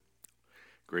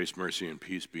Grace, mercy, and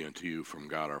peace be unto you from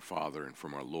God our Father and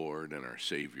from our Lord and our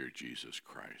Savior, Jesus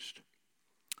Christ.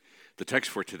 The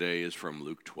text for today is from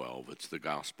Luke 12. It's the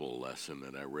gospel lesson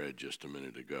that I read just a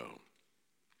minute ago.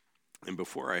 And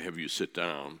before I have you sit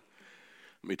down,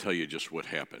 let me tell you just what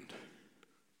happened.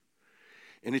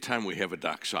 Anytime we have a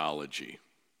doxology,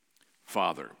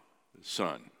 Father,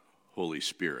 Son, Holy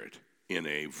Spirit, in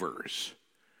a verse,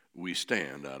 we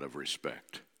stand out of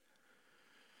respect.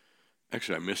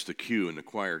 Actually, I missed the cue and the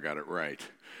choir got it right.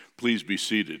 Please be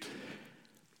seated.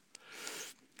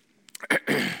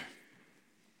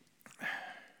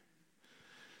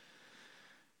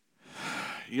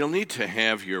 You'll need to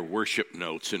have your worship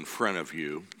notes in front of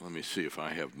you. Let me see if I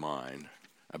have mine.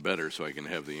 I better so I can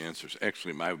have the answers.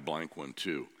 Actually, I have a blank one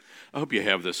too. I hope you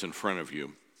have this in front of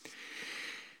you.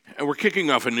 And we're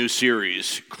kicking off a new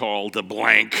series called The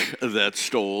Blank That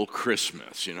Stole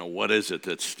Christmas. You know, what is it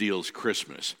that steals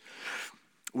Christmas?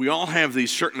 We all have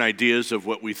these certain ideas of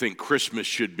what we think Christmas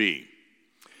should be.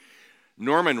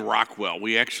 Norman Rockwell,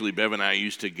 Bev and I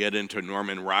used to get into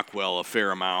Norman Rockwell a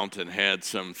fair amount and had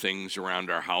some things around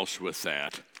our house with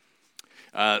that.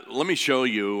 Let me show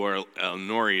you, or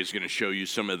Nori is going to show you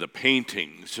some of the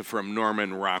paintings from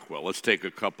Norman Rockwell. Let's take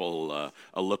a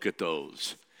look at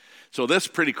those. So that's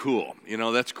pretty cool. You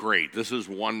know, that's great. This is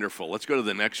wonderful. Let's go to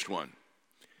the next one.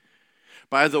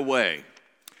 By the way,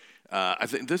 I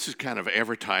think this is kind of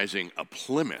advertising a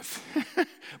Plymouth.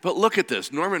 But look at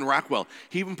this. Norman Rockwell,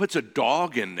 he even puts a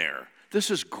dog in there.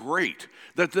 This is great.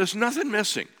 There's nothing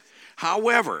missing.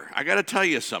 However, I got to tell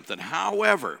you something.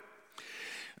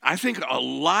 I think a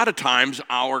lot of times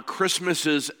our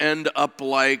Christmases end up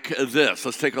like this.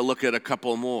 Let's take a look at a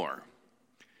couple more.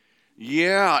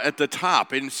 Yeah, at the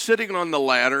top, and sitting on the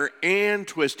ladder, and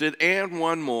twisted, and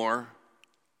one more.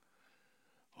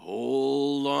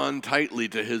 Hold on tightly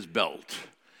to his belt.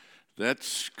 That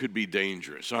could be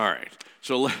dangerous. All right,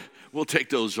 so we'll take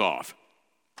those off.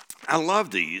 I love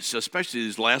these, especially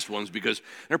these last ones, because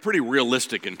they're pretty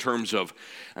realistic in terms of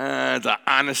the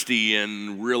honesty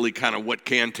and really kind of what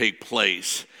can take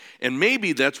place. And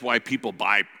maybe that's why people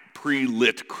buy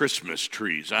pre-lit Christmas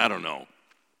trees. I don't know.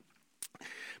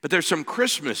 But there's some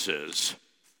Christmases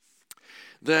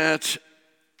that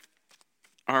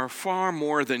are far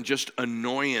more than just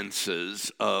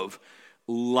annoyances of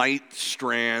light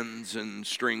strands and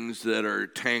strings that are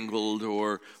tangled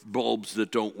or bulbs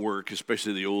that don't work,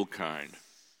 especially the old kind.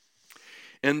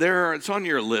 And it's on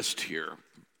your list here.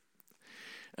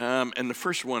 And the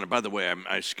first one, by the way,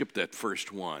 I skipped that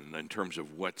first one in terms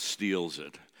of what steals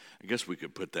it. I guess we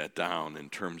could put that down in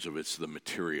terms of it's the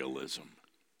materialism.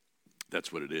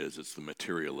 That's what it is. It's the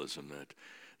materialism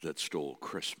that stole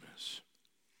Christmas.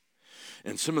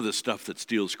 And some of the stuff that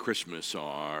steals Christmas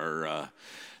are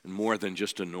more than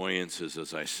just annoyances,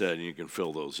 as I said, and you can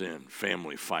fill those in.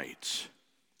 Family fights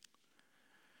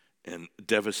and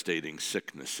devastating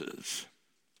sicknesses.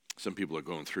 Some people are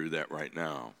going through that right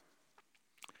now.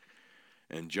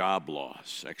 And job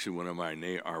loss. Actually, one of our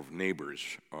neighbors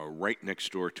right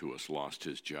next door to us lost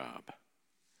his job.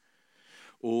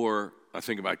 Or I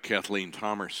think about Kathleen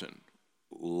Thomerson,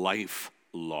 life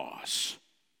loss.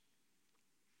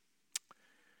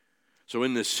 So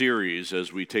in this series,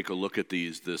 as we take a look at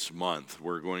these this month,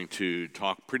 we're going to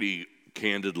talk pretty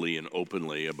candidly and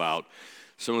openly about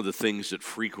some of the things that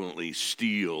frequently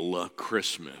steal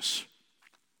Christmas.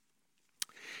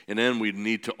 And then we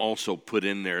need to also put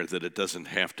in there that it doesn't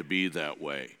have to be that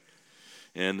way.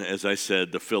 And as I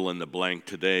said, the fill in the blank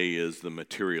today is the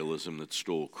materialism that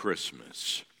stole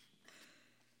Christmas.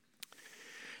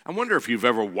 I wonder if you've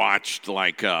ever watched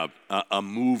like a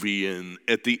movie, and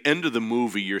at the end of the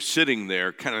movie, you're sitting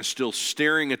there kind of still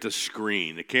staring at the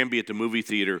screen. It can be at the movie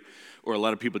theater, or a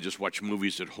lot of people just watch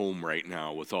movies at home right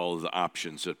now with all of the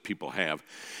options that people have.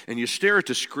 And you stare at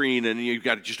the screen, and you've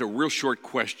got just a real short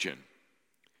question.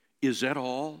 Is that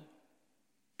all?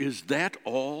 Is that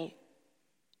all?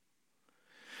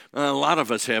 A lot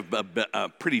of us have a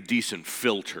pretty decent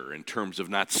filter in terms of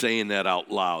not saying that out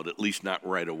loud, at least not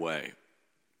right away.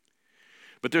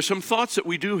 But there's some thoughts that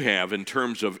we do have in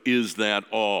terms of, is that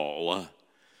all?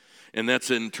 And that's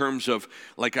in terms of,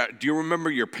 like, do you remember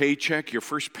your paycheck, your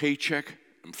first paycheck?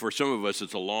 For some of us,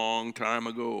 it's a long time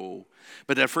ago.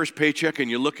 But that first paycheck, and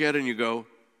you look at it and you go,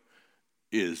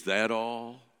 is that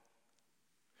all?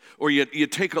 Or you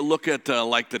take a look at,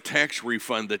 like, the tax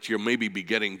refund that you'll maybe be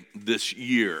getting this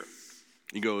year.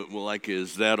 You go, well, like,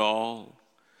 is that all?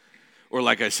 Or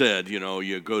like I said, you know,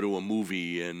 you go to a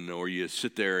movie or you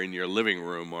sit there in your living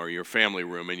room or your family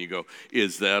room and you go,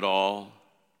 is that all?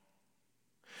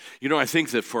 You know, I think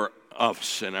that for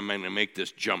us, and I'm going to make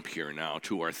this jump here now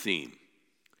to our theme,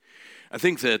 I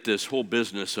think that this whole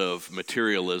business of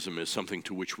materialism is something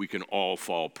to which we can all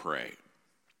fall prey.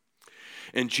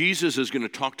 And Jesus is going to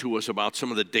talk to us about some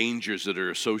of the dangers that are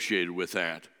associated with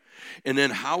that. And then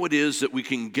how it is that we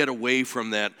can get away from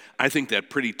that, I think, that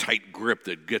pretty tight grip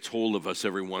that gets hold of us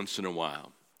every once in a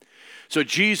while. So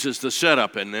Jesus, the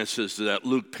setup, and this is that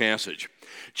Luke passage.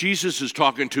 Jesus is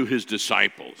talking to his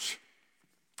disciples.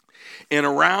 And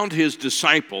around his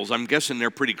disciples, I'm guessing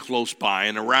they're pretty close by,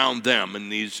 and around them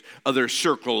and these other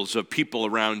circles of people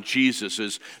around Jesus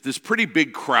is this pretty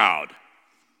big crowd.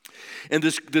 And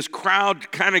this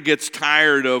crowd kind of gets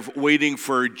tired of waiting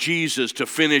for Jesus to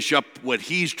finish up what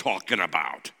he's talking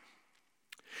about.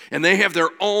 And they have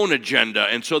their own agenda,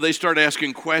 and so they start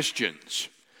asking questions.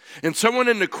 And someone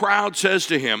in the crowd says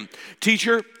to him,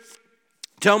 "Teacher,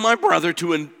 tell my brother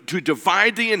to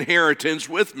divide the inheritance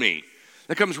with me."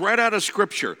 That comes right out of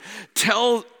Scripture.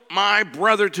 Tell my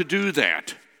brother to do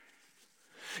that.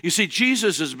 You see,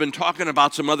 Jesus has been talking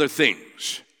about some other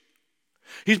things.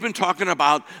 He's been talking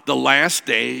about the last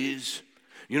days,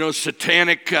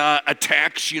 satanic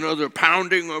attacks, the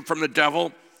pounding from the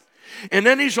devil. And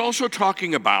then he's also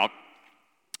talking about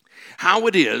how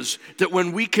it is that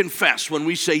when we confess, when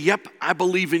we say, yep, I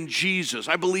believe in Jesus,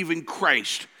 I believe in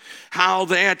Christ, how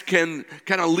that can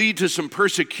kind of lead to some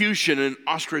persecution and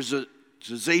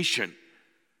ostracization.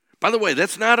 By the way,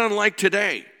 that's not unlike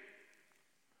today.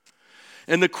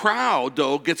 And the crowd,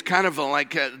 though, gets kind of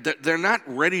like, they're not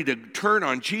ready to turn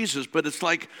on Jesus, but it's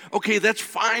like, okay, that's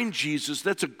fine, Jesus.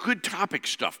 That's a good topic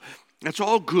stuff. That's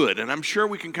all good, and I'm sure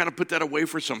we can kind of put that away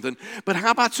for something. But how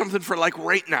about something for like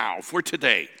right now, for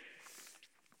today?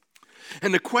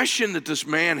 And the question that this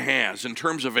man has in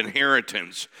terms of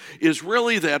inheritance is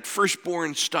really that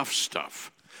firstborn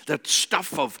stuff. That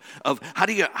stuff of how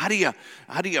do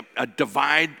you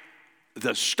divide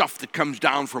the stuff that comes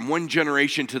down from one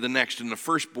generation to the next, and the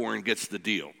firstborn gets the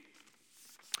deal.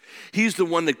 He's the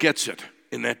one that gets it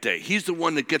in that day. He's the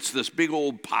one that gets this big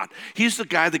old pot. He's the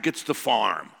guy that gets the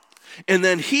farm. And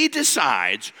then he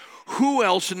decides who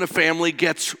else in the family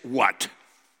gets what.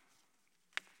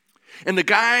 And the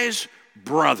guy's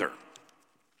brother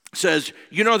says,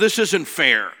 this isn't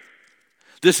fair.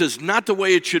 This is not the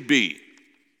way it should be.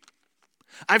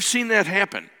 I've seen that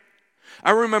happen.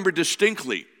 I remember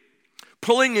distinctly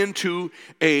pulling into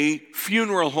a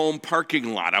funeral home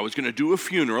parking lot. I was going to do a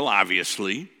funeral,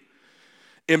 obviously.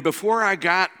 And before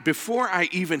I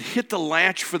even hit the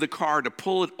latch for the car to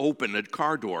pull it open, the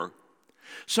car door,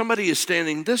 somebody is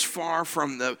standing this far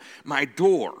from my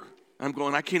door. I'm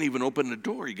going, I can't even open the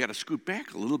door. You got to scoot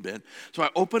back a little bit. So I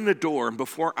opened the door, and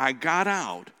before I got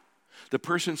out, the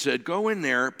person said, "Go in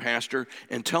there, Pastor,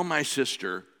 and tell my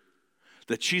sister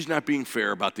that she's not being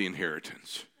fair about the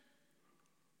inheritance."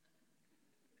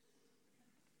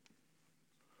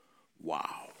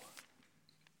 Wow.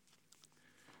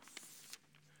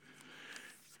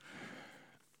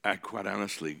 I quite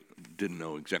honestly didn't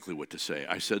know exactly what to say.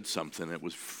 I said something that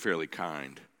was fairly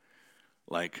kind.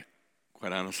 Like,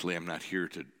 quite honestly, I'm not here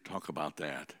to talk about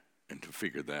that and to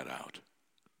figure that out.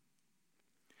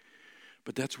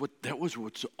 But that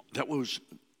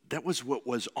was what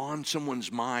was on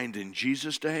someone's mind in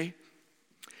Jesus' day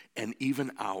and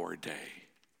even our day.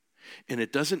 And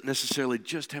it doesn't necessarily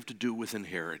just have to do with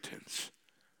inheritance.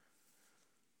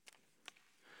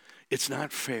 It's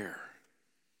not fair.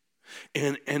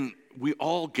 And we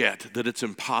all get that it's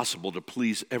impossible to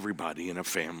please everybody in a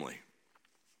family.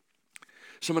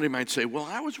 Somebody might say, "Well,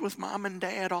 I was with mom and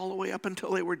dad all the way up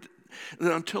until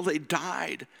they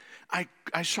died. I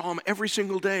saw them every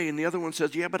single day." And the other one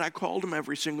says, "Yeah, but I called them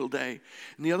every single day."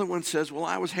 And the other one says, "Well,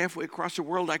 I was halfway across the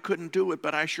world. I couldn't do it,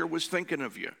 but I sure was thinking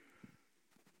of you."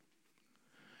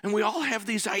 And we all have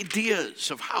these ideas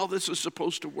of how this is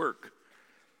supposed to work.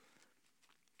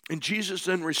 And Jesus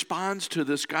then responds to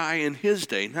this guy in his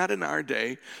day, not in our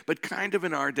day, but kind of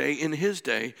in our day, in his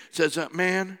day, says,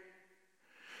 "Man,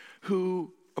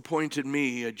 who appointed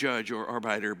me a judge or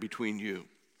arbiter between you?"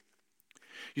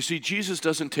 You see, Jesus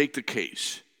doesn't take the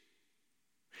case.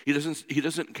 He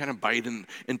doesn't kind of bite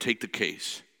and take the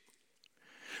case.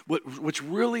 What's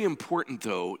really important,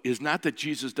 though, is not that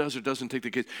Jesus does or doesn't take the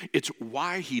case. It's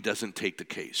why he doesn't take the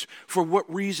case. For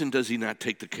what reason does he not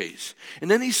take the case?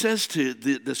 And then he says to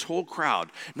this whole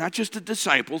crowd, not just the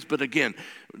disciples, but again,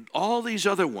 all these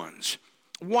other ones,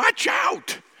 watch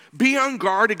out. Be on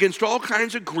guard against all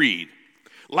kinds of greed.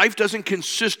 Life doesn't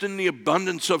consist in the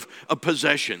abundance of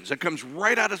possessions. That comes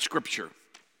right out of Scripture.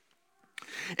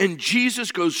 And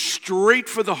Jesus goes straight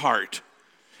for the heart.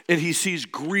 And he sees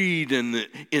greed in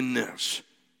this.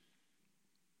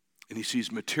 And he sees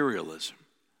materialism.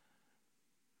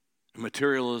 And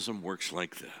materialism works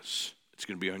like this. It's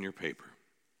going to be on your paper.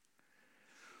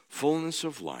 Fullness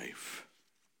of life,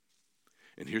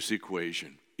 and here's the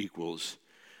equation, equals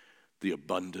the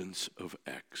abundance of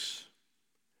X.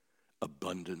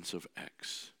 Abundance of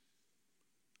X.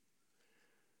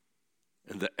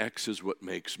 And the X is what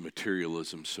makes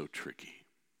materialism so tricky.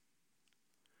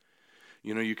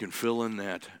 You know, you can fill in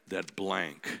that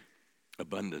blank,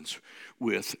 abundance,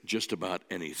 with just about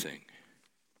anything.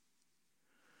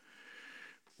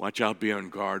 Watch out, be on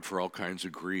guard for all kinds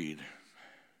of greed.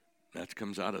 That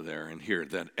comes out of there. And here,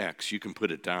 that X, you can put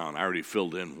it down. I already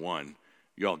filled in one.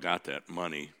 You all got that,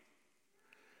 money.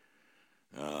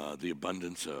 The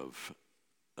abundance of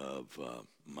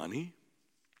money.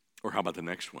 Or how about the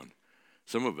next one?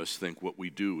 Some of us think what we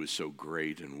do is so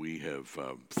great and we have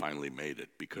finally made it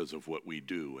because of what we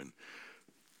do and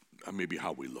maybe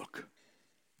how we look.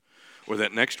 Or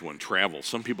that next one, travel.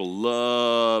 Some people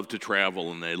love to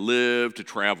travel and they live to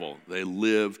travel. They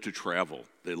live to travel.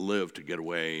 They live to get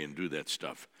away and do that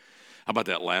stuff. How about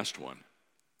that last one?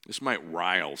 This might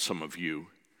rile some of you.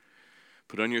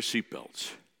 Put on your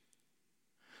seatbelts.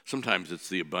 Sometimes it's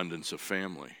the abundance of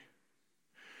family.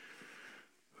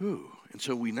 And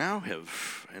so we now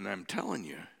have, and I'm telling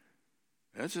you,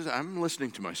 I'm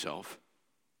listening to myself,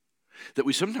 that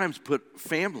we sometimes put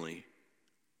family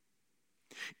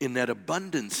in that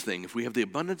abundance thing. If we have the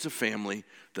abundance of family,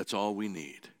 that's all we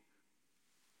need.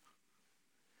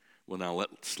 Well, now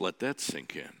let's let that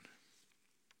sink in.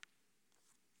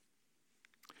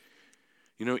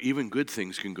 You know, even good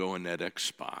things can go in that X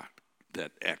spot,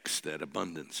 that X, that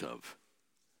abundance of.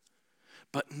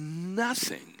 But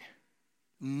nothing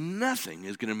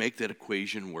is going to make that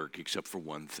equation work except for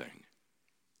one thing.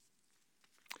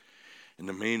 And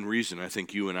the main reason I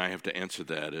think you and I have to answer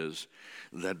that is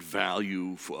that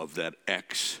value of that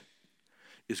X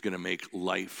is going to make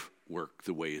life work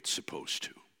the way it's supposed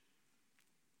to.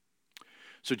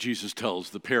 So Jesus tells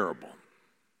the parable.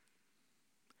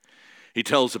 He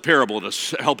tells the parable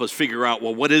to help us figure out,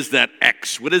 well, what is that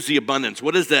X? What is the abundance?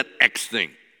 What is that X thing?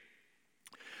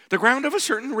 The ground of a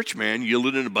certain rich man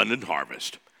yielded an abundant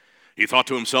harvest. He thought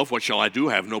to himself, what shall I do?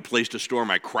 I have no place to store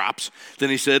my crops. Then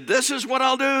he said, this is what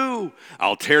I'll do.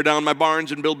 I'll tear down my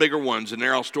barns and build bigger ones, and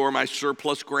there I'll store my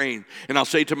surplus grain. And I'll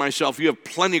say to myself, you have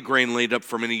plenty of grain laid up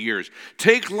for many years.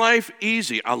 Take life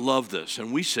easy. I love this,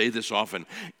 and we say this often.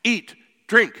 Eat,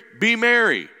 drink, be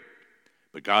merry.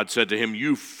 But God said to him,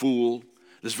 you fool,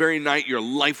 this very night your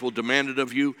life will demand it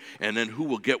of you, and then who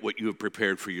will get what you have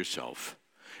prepared for yourself?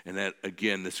 And that,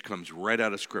 again, this comes right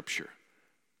out of Scripture.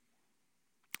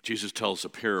 Jesus tells a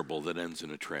parable that ends in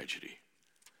a tragedy.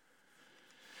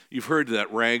 You've heard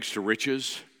that rags to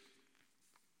riches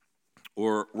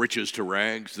or riches to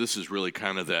rags. This is really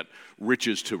kind of that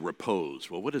riches to repose.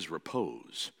 Well, what is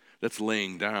repose? That's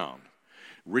laying down.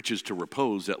 Riches to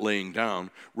repose, that laying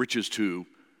down. Riches to,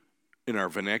 in our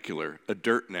vernacular, a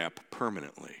dirt nap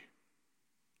permanently.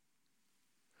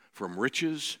 From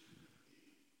riches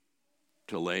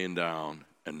to laying down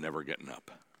and never getting up.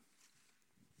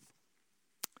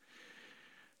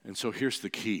 And so here's the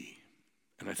key,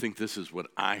 and I think this is what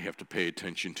I have to pay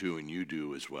attention to, and you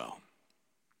do as well.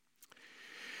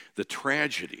 The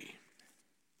tragedy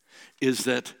is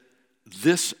that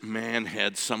this man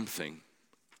had something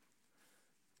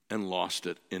and lost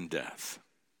it in death.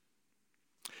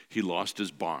 He lost his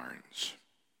barns.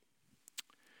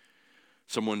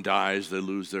 Someone dies, they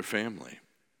lose their family.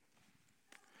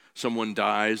 Someone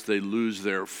dies, they lose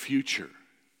their future.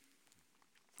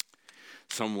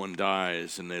 Someone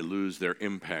dies and they lose their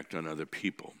impact on other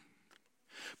people.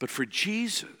 But for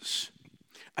Jesus,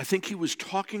 I think he was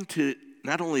talking to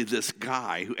not only this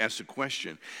guy who asked a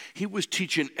question, he was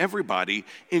teaching everybody,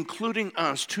 including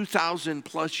us 2,000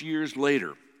 plus years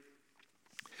later,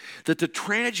 that the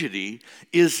tragedy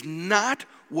is not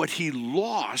what he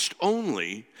lost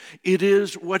only, it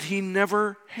is what he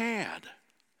never had.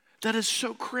 That is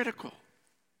so critical.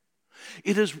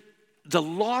 It is, the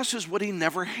loss is what he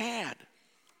never had.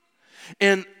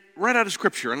 And right out of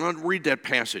Scripture, I'm going to read that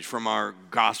passage from our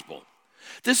gospel.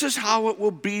 This is how it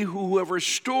will be whoever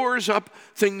stores up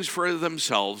things for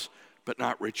themselves, but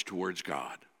not rich towards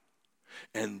God.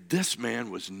 And this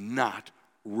man was not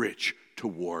rich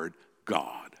toward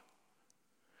God.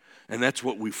 And that's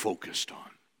what we focused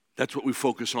on. That's what we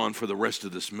focus on for the rest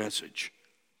of this message.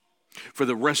 For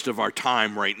the rest of our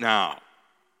time right now.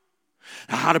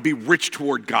 How to be rich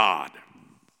toward God.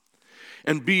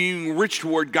 And being rich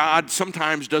toward God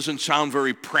sometimes doesn't sound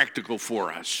very practical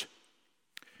for us.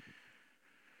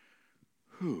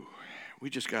 We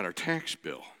just got our tax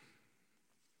bill.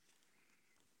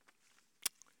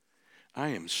 I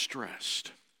am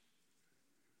stressed.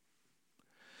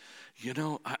 You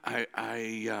know,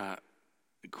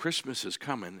 Christmas is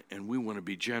coming, and we want to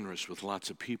be generous with lots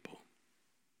of people.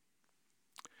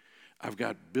 I've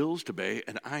got bills to pay,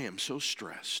 and I am so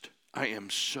stressed. I am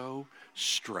so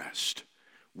stressed,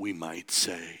 we might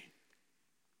say.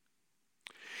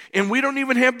 And we don't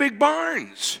even have big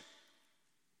barns.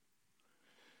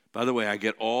 By the way, I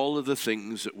get all of the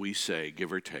things that we say,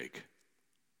 give or take.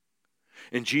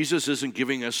 And Jesus isn't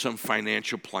giving us some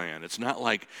financial plan. It's not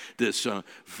like this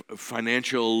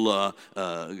financial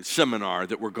seminar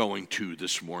that we're going to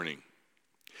this morning.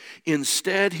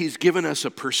 Instead, he's given us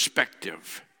a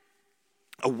perspective,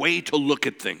 a way to look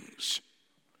at things,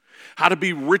 how to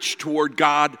be rich toward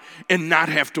God and not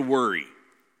have to worry.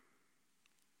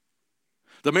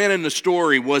 The man in the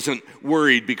story wasn't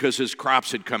worried because his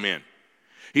crops had come in.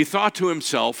 He thought to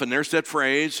himself, and there's that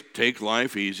phrase, take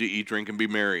life easy, eat, drink, and be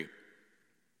merry.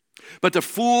 But the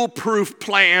foolproof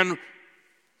plan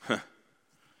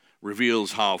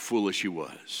reveals how foolish he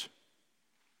was.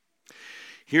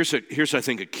 Here's I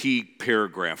think, a key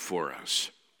paragraph for us.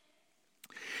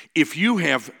 If you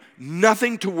have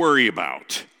nothing to worry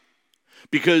about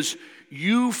because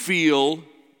you feel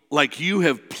like you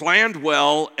have planned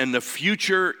well and the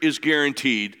future is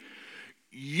guaranteed,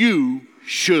 you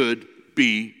should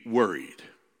be worried.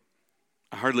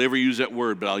 I hardly ever use that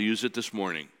word, but I'll use it this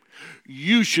morning.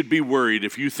 You should be worried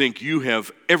if you think you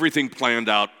have everything planned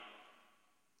out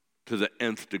to the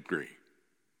nth degree.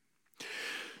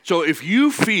 So if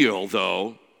you feel,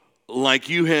 though, like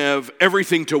you have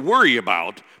everything to worry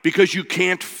about because you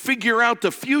can't figure out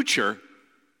the future,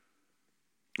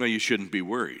 well, you shouldn't be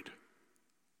worried.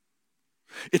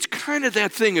 It's kind of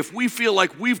that thing, if we feel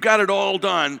like we've got it all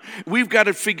done, we've got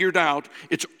it figured out,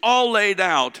 it's all laid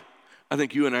out, I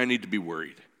think you and I need to be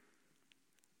worried.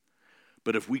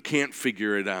 But if we can't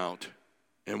figure it out,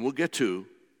 and we'll get to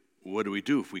what do we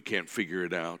do if we can't figure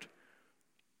it out?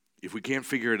 If we can't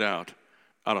figure it out,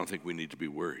 I don't think we need to be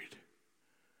worried.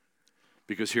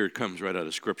 Because here it comes right out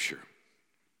of Scripture.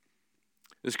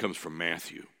 This comes from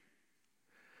Matthew.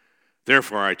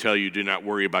 Therefore, I tell you, do not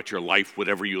worry about your life,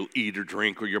 whatever you'll eat or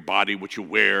drink, or your body, what you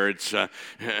wear.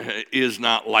 Is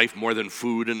not life more than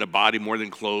food, and the body more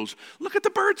than clothes? Look at the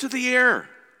birds of the air.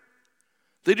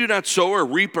 They do not sow or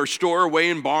reap or store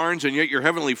away in barns, and yet your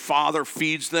heavenly Father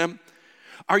feeds them.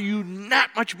 Are you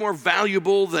not much more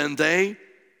valuable than they?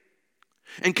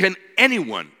 And can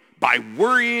anyone, by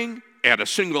worrying, add a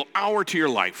single hour to your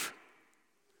life?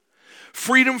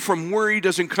 Freedom from worry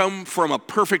doesn't come from a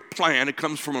perfect plan. It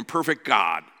comes from a perfect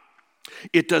God.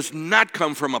 It does not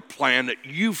come from a plan that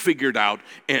you figured out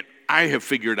and I have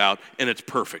figured out and it's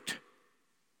perfect.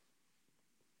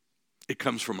 It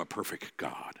comes from a perfect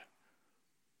God.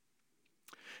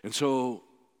 And so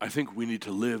I think we need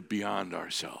to live beyond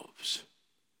ourselves.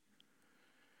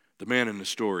 The man in the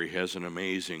story has an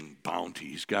amazing bounty.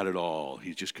 He's got it all.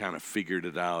 He's just kind of figured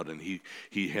it out, and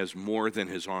he has more than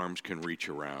his arms can reach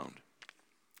around.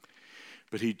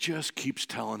 But he just keeps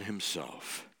telling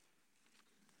himself.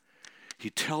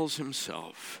 He tells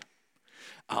himself,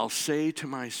 I'll say to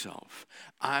myself,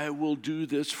 I will do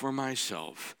this for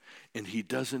myself. And he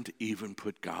doesn't even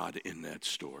put God in that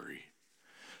story.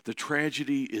 The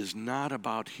tragedy is not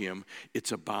about him.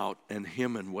 It's about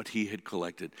him and what he had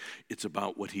collected. It's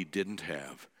about what he didn't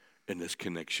have in this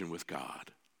connection with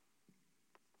God.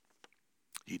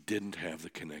 He didn't have the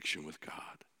connection with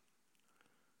God.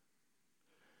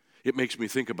 It makes me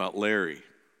think about Larry.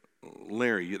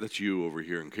 Larry, that's you over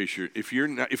here. In case if you're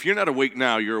not awake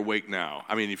now, you're awake now.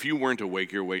 I mean, if you weren't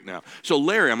awake, you're awake now. So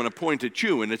Larry, I'm going to point at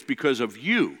you, and it's because of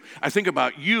you. I think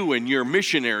about you and your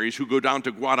missionaries who go down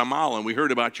to Guatemala, and we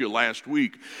heard about you last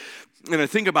week. And I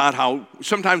think about how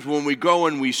sometimes when we go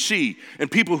and we see,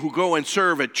 and people who go and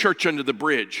serve at Church Under the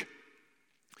Bridge,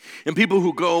 and people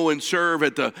who go and serve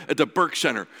at the Burke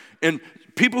Center, and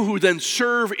people who then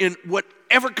serve in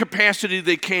whatever capacity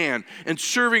they can, and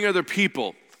serving other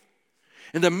people.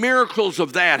 And the miracles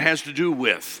of that has to do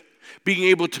with being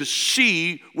able to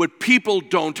see what people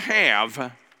don't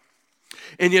have,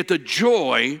 and yet the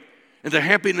joy and the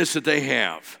happiness that they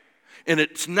have. And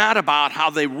it's not about how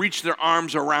they reach their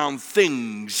arms around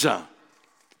things.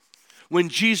 When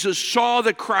Jesus saw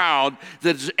the crowd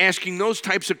that is asking those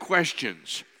types of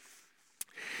questions,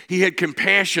 he had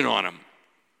compassion on them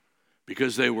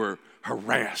because they were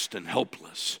harassed and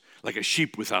helpless, like a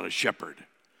sheep without a shepherd.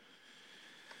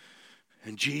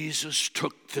 And Jesus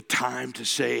took the time to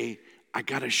say, I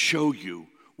got to show you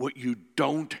what you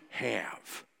don't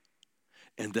have,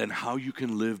 and then how you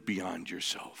can live beyond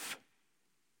yourself.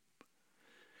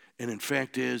 And in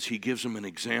fact he gives them an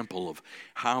example of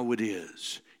how it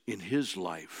is in his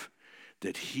life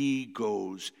that he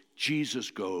goes Jesus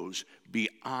goes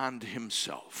beyond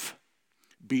himself,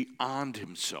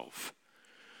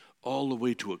 all the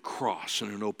way to a cross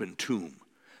and an open tomb,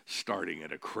 starting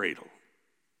at a cradle.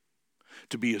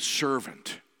 To be a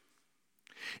servant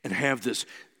and have this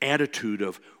attitude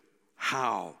of,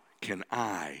 how can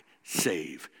I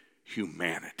save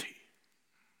humanity?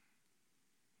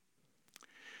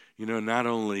 You know, not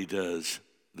only does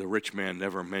the rich man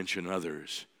never mention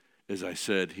others, as I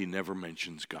said, he never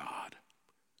mentions God.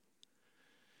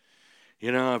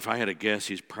 You know, if I had to guess,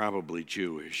 he's probably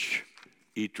Jewish.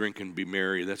 Eat, drink, and be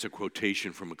merry. That's a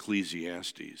quotation from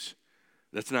Ecclesiastes.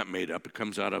 That's not made up. It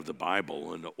comes out of the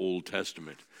Bible in the Old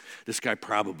Testament. This guy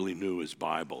probably knew his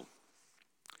Bible.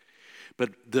 But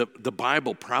the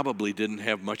Bible probably didn't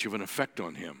have much of an effect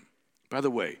on him. By the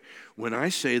way, when I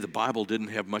say the Bible didn't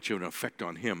have much of an effect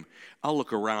on him, I'll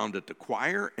look around at the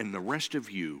choir and the rest of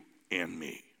you and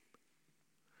me.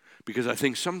 Because I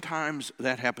think sometimes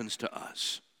that happens to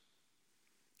us.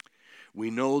 We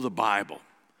know the Bible.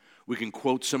 We can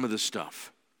quote some of the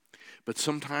stuff. But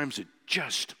sometimes it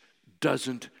just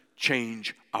doesn't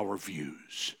change our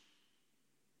views.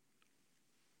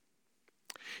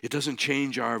 It doesn't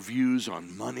change our views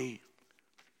on money,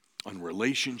 on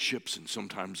relationships, and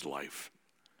sometimes life.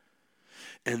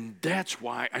 And that's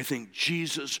why I think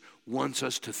Jesus wants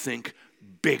us to think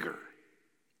bigger.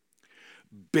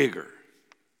 Bigger.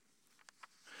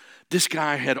 This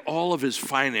guy had all of his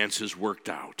finances worked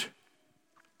out,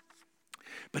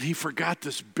 but he forgot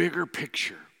this bigger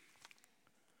picture.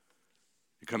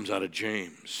 It comes out of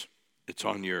James. It's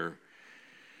on your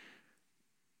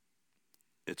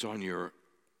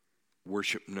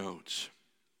worship notes.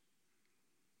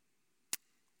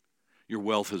 Your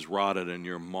wealth is rotted and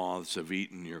your moths have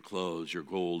eaten your clothes. Your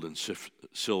gold and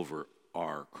silver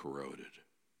are corroded.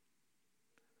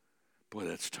 Boy,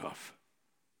 that's tough.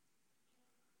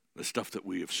 The stuff that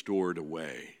we have stored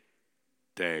away.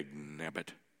 Dag nabbit.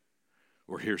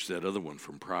 Or here's that other one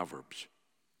from Proverbs.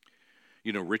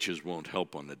 You know, riches won't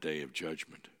help on the day of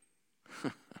judgment.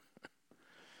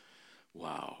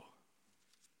 Wow.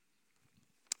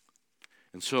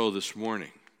 And so this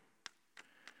morning,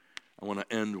 I want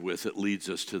to end with, it leads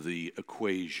us to the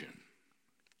equation.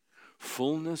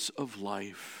 Fullness of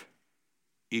life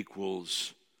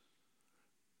equals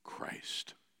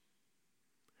Christ.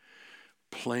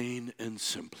 Plain and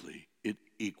simply, it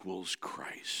equals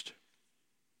Christ.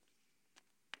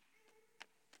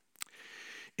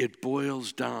 It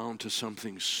boils down to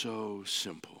something so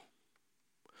simple.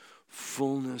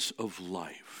 Fullness of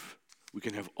life. We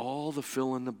can have all the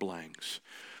fill in the blanks.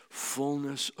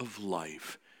 Fullness of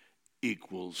life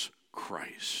equals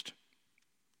Christ.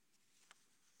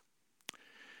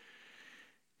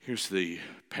 Here's the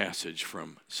passage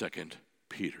from 2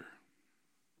 Peter.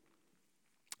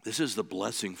 This is the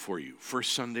blessing for you.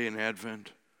 First Sunday in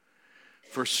Advent.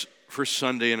 First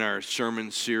Sunday in our sermon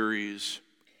series.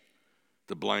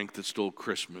 The blank that stole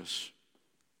Christmas.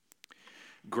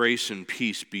 Grace and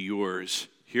peace be yours.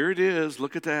 Here it is,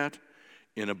 look at that,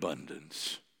 in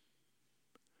abundance.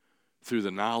 Through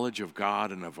the knowledge of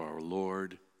God and of our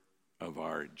Lord, of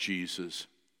our Jesus,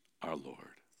 our Lord.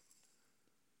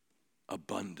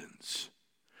 Abundance,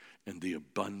 and the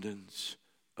abundance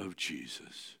of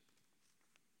Jesus.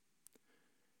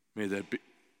 May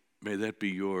that be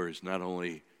yours, not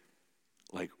only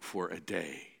like for a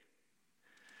day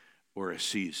or a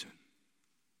season.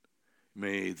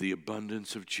 May the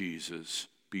abundance of Jesus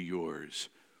be yours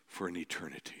for an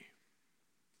eternity.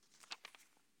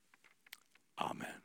 Amen.